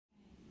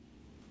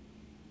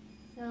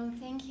So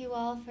thank you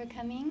all for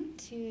coming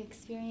to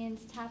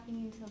experience tapping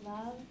into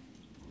love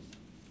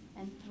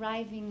and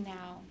thriving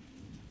now.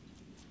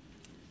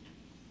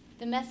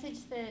 The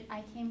message that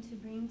I came to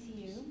bring to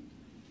you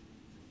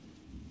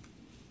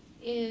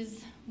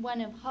is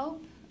one of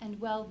hope and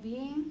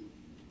well-being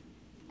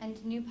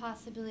and new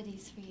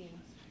possibilities for you.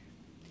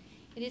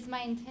 It is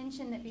my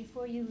intention that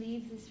before you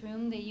leave this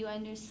room that you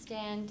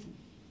understand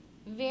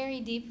very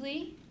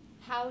deeply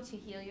how to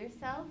heal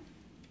yourself,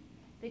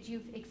 that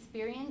you've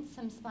experienced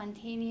some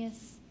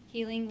spontaneous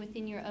healing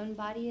within your own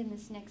body in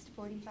this next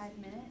 45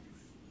 minutes,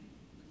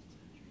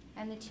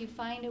 and that you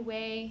find a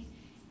way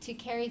to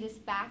carry this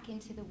back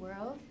into the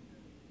world.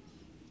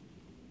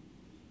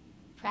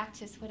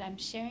 Practice what I'm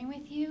sharing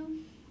with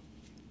you,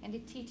 and to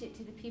teach it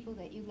to the people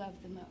that you love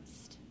the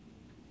most.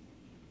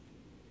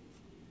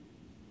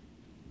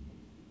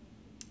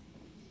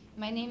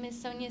 My name is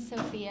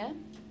Sophia,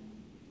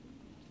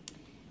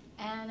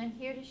 and I'm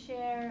here to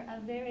share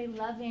a very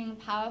loving,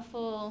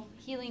 powerful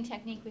healing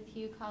technique with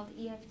you called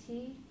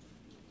EfT,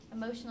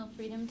 Emotional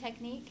Freedom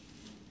Technique.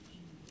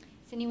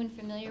 Is anyone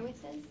familiar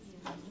with this?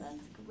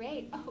 That's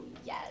great. Oh,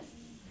 yes.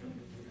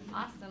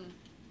 Awesome.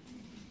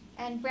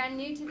 And brand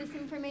new to this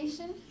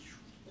information?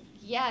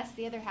 Yes,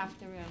 the other half of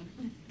the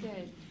room.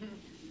 Good.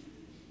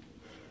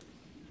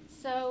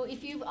 So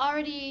if you've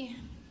already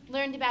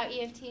learned about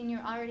EfT and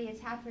you're already a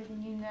tapper,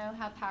 then you know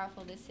how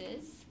powerful this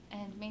is.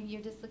 And maybe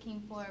you're just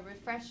looking for a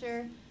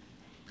refresher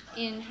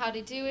in how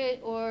to do it,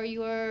 or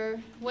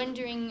you're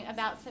wondering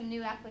about some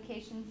new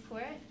applications for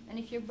it. And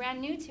if you're brand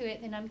new to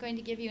it, then I'm going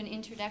to give you an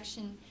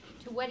introduction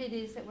to what it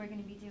is that we're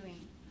going to be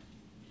doing.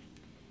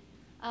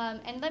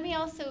 And let me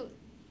also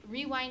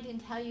rewind and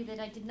tell you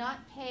that I did not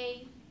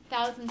pay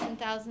thousands and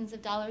thousands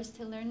of dollars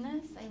to learn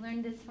this. I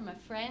learned this from a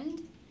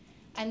friend,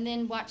 and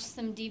then watched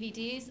some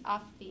DVDs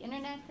off the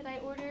internet that I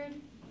ordered,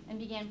 and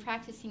began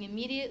practicing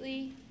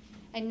immediately.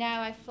 And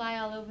now I fly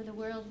all over the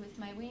world with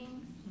my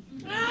wings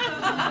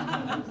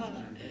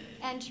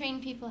and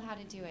train people how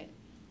to do it.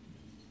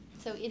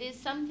 So it is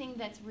something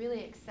that's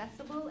really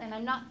accessible, and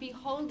I'm not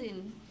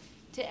beholden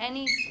to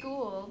any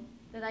school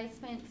that I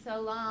spent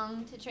so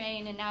long to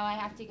train, and now I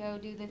have to go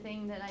do the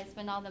thing that I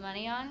spend all the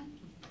money on.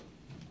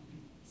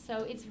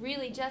 So it's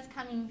really just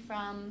coming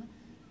from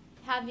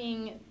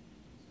having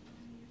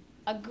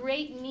a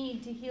great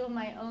need to heal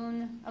my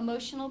own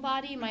emotional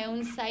body, my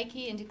own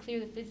psyche, and to clear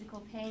the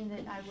physical pain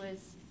that I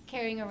was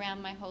carrying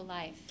around my whole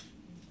life.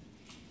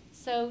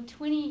 So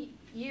 20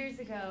 years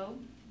ago,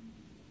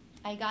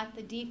 I got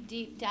the deep,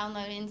 deep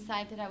download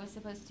inside that I was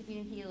supposed to be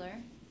a healer.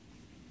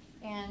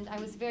 And I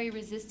was very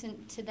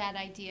resistant to that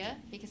idea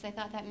because I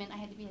thought that meant I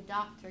had to be a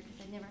doctor, because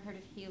I'd never heard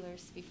of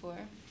healers before.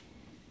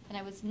 And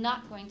I was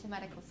not going to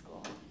medical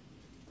school.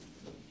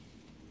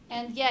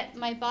 And yet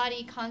my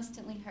body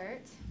constantly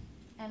hurt.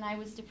 And I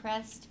was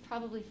depressed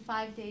probably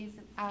 5 days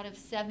out of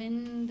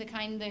 7, the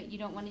kind that you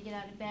don't want to get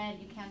out of bed,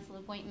 you cancel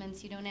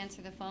appointments, you don't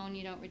answer the phone,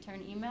 you don't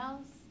return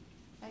emails.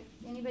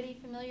 Anybody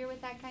familiar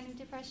with that kind of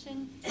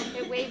depression?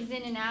 It waves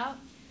in and out,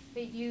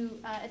 but you,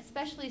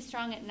 especially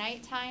strong at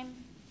nighttime.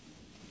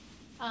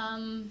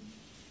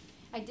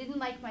 I didn't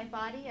like my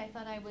body. I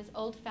thought I was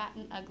old, fat,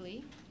 and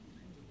ugly.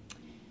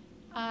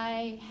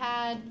 I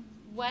had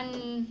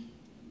one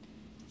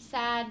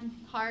sad,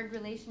 hard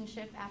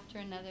relationship after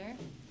another.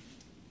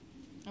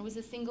 I was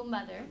a single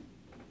mother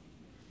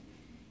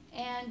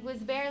and was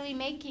barely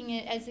making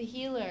it as a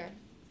healer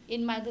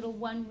in my little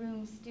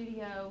one-room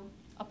studio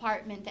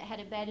apartment that had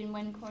a bed in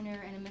one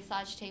corner and a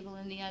massage table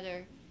in the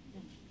other.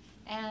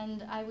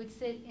 And I would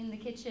sit in the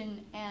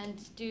kitchen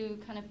and do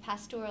kind of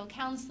pastoral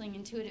counseling,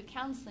 intuitive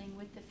counseling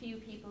with the few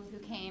people who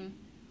came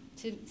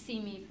to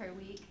see me per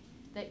week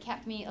that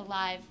kept me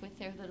alive with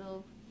their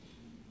little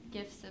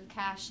gifts of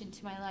cash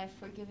into my life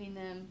for giving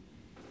them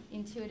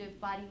intuitive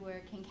body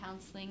work and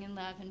counseling and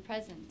love and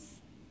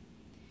presence.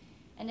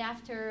 And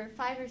after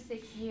 5 or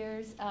 6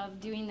 years of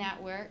doing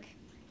that work,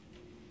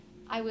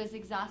 I was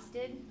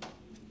exhausted.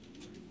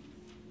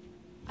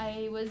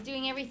 I was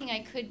doing everything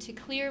I could to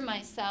clear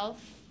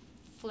myself,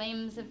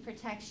 flames of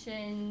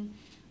protection,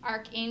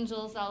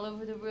 archangels all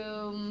over the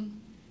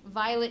room,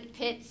 violet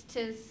pits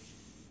to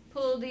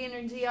pull the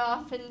energy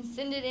off and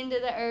send it into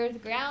the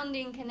earth,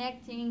 grounding,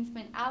 connecting,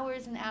 spent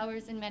hours and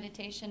hours in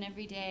meditation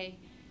every day.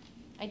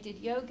 I did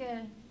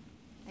yoga,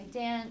 I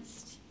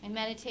danced, I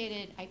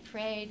meditated, I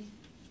prayed,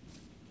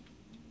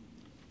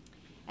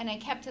 and I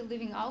kept a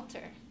living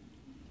altar,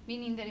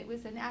 meaning that it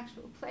was an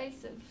actual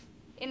place of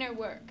inner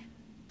work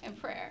and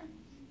prayer.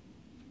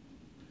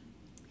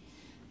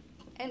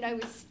 And I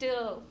was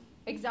still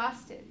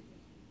exhausted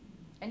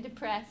and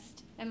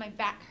depressed, and my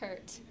back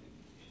hurt.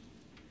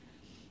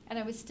 And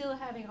I was still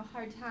having a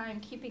hard time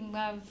keeping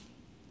love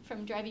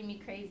from driving me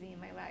crazy in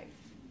my life.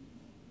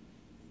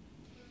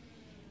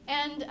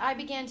 And I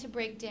began to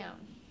break down.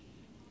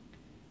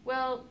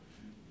 Well,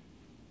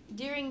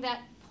 during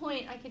that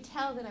point, I could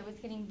tell that I was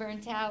getting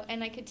burnt out,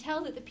 and I could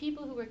tell that the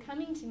people who were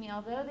coming to me,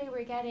 although they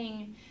were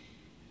getting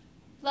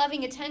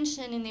loving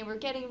attention and they were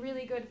getting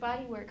really good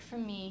body work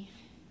from me,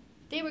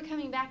 they were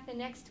coming back the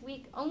next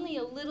week only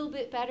a little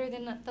bit better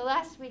than the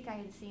last week I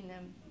had seen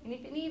them. And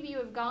if any of you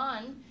have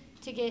gone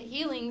to get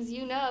healings,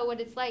 you know what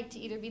it's like to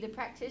either be the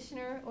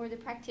practitioner or the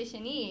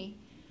practitionee,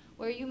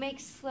 where you make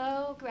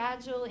slow,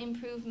 gradual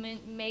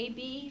improvement,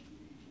 maybe,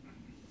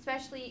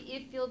 especially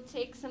if you'll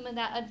take some of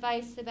that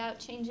advice about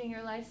changing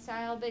your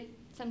lifestyle, but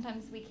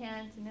sometimes we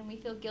can't, and then we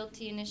feel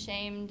guilty and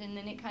ashamed, and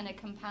then it kind of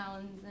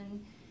compounds,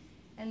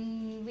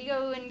 and we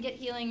go and get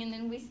healing, and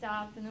then we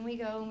stop, and then we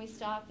go and we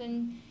stop,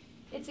 and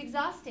it's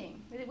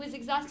exhausting. It was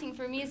exhausting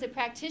for me as a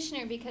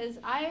practitioner because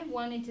I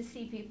wanted to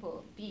see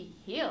people be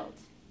healed,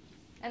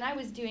 and I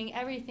was doing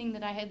everything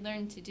that I had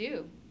learned to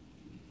do.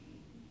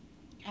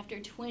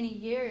 After 20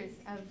 years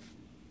of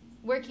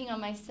working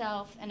on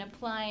myself and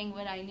applying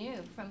what I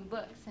knew from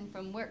books and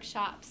from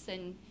workshops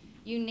and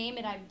you name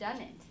it, I've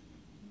done it.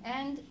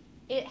 And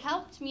it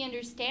helped me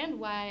understand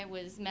why I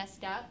was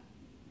messed up.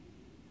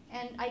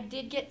 And I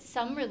did get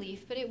some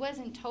relief, but it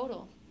wasn't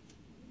total.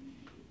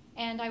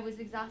 And I was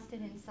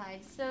exhausted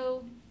inside.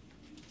 So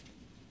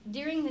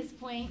during this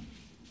point,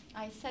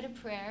 I said a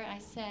prayer. I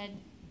said,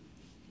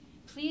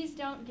 please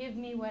don't give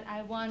me what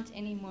I want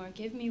anymore.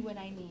 Give me what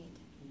I need.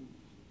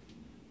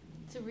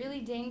 It's a really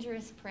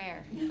dangerous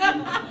prayer.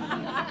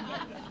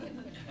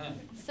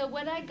 So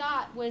what I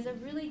got was a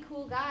really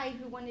cool guy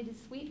who wanted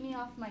to sweep me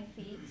off my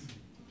feet.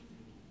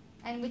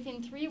 And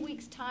within 3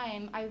 weeks'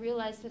 time, I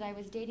realized that I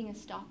was dating a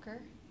stalker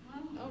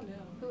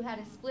who had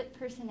a split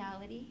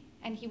personality,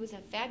 and he was a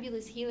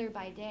fabulous healer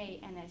by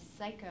day and a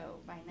psycho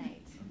by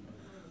night.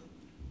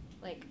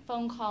 Like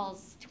phone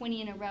calls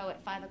 20 in a row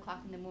at 5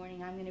 o'clock in the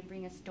morning, I'm going to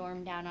bring a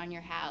storm down on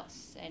your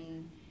house.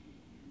 And,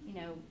 you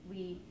know,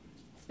 we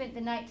spent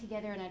the night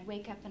together, and I'd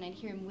wake up and I'd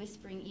hear him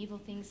whispering evil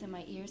things in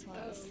my ears while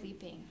I was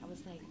sleeping. I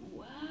was like,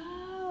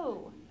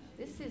 whoa,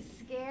 this is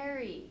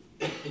scary.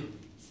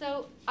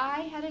 So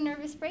I had a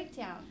nervous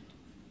breakdown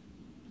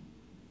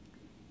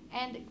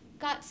and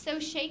got so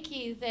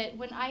shaky that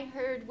when I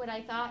heard what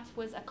I thought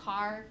was a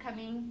car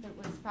coming that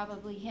was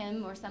probably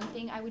him or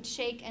something, I would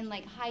shake and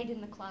like hide in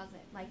the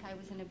closet like I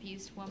was an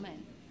abused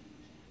woman.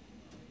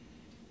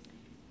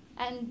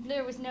 And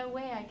there was no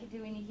way I could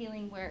do any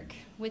healing work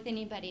with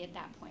anybody at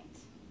that point.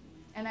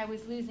 And I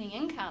was losing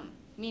income,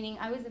 meaning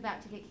I was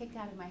about to get kicked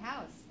out of my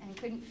house and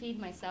couldn't feed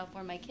myself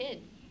or my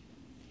kid.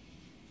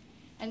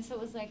 And so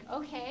it was like,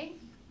 okay,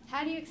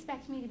 how do you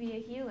expect me to be a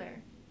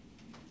healer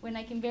when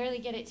I can barely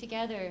get it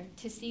together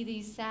to see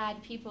these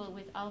sad people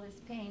with all this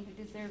pain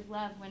who deserve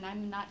love when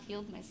I'm not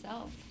healed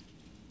myself?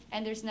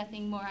 And there's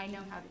nothing more I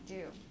know how to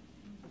do.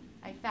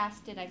 I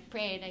fasted, I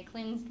prayed, I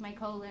cleansed my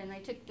colon, I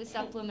took the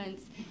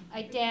supplements,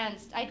 I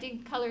danced, I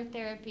did color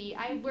therapy,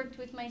 I worked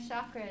with my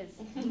chakras,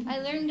 I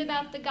learned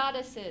about the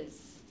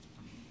goddesses.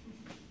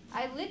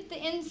 I lit the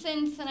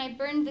incense and I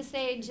burned the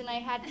sage and I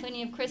had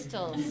plenty of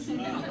crystals.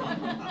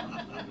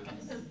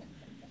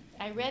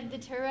 I read the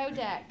tarot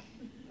deck,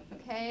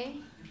 okay?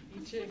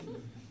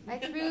 I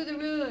threw the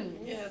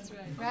runes, yeah, that's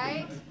right.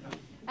 Right?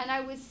 And I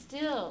was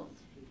still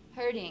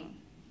hurting.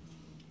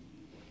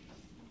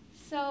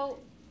 So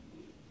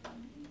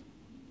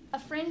a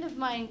friend of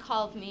mine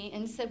called me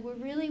and said, we're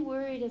really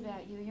worried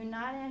about you. You're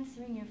not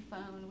answering your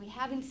phone. We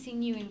haven't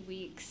seen you in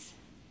weeks.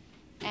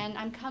 And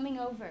I'm coming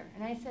over.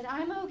 And I said,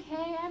 I'm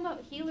okay.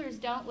 Healers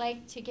don't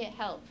like to get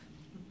help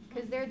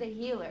because they're the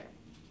healer.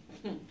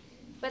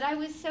 But I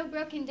was so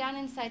broken down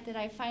inside that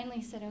I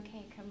finally said,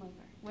 okay, come over.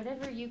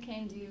 Whatever you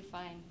can do,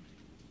 fine.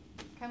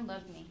 Come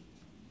love me.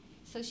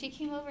 So she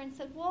came over and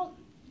said, well,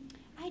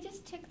 I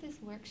just took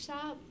this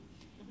workshop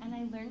and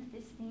I learned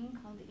this thing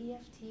called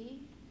EfT.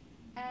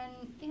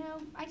 And, you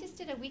know, I just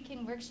did a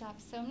weekend workshop,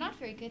 so I'm not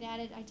very good at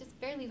it. I just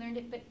barely learned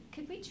it, but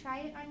could we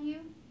try it on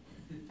you?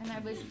 And I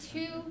was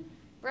too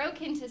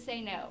broken to say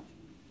no.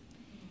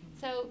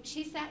 So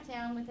she sat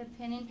down with a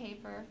pen and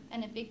paper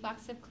and a big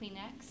box of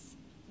Kleenex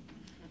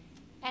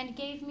and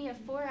gave me a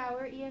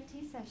 4-hour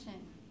EfT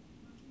session.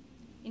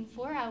 In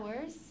 4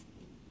 hours,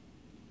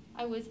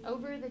 I was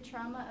over the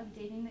trauma of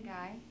dating the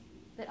guy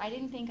that I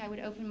didn't think I would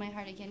open my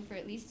heart again for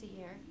at least a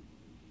year.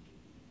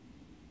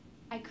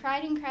 I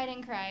cried and cried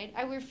and cried.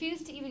 I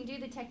refused to even do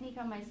the technique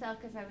on myself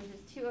because I was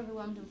just too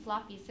overwhelmed and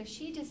floppy. So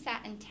she just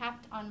sat and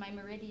tapped on my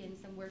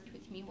meridians and worked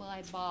with me while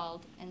I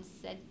bawled and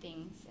said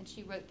things. And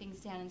she wrote things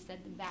down and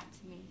said them back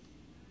to me.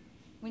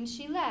 When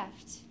she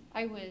left,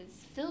 I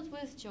was filled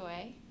with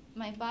joy.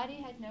 My body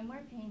had no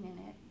more pain in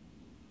it.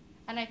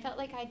 And I felt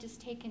like I'd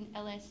just taken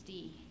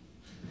LSD.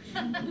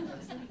 I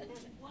was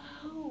like,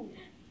 whoa,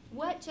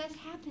 what just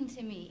happened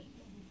to me?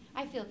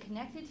 I feel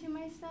connected to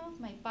myself.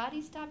 My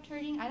body stopped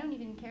hurting. I don't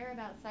even care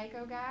about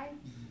Psycho Guy.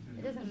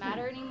 It doesn't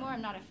matter anymore.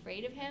 I'm not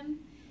afraid of him.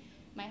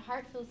 My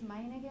heart feels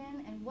mine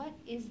again. And what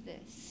is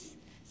this?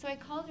 So I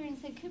called her and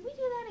said, could we do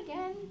that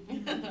again?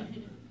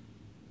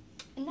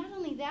 And not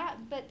only that,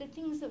 but the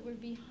things that were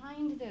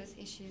behind those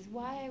issues,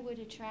 why I would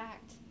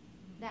attract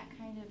that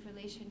kind of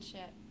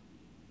relationship,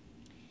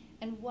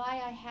 and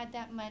why I had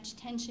that much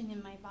tension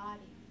in my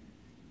body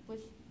was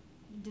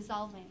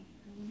dissolving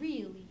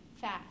really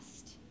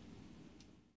fast.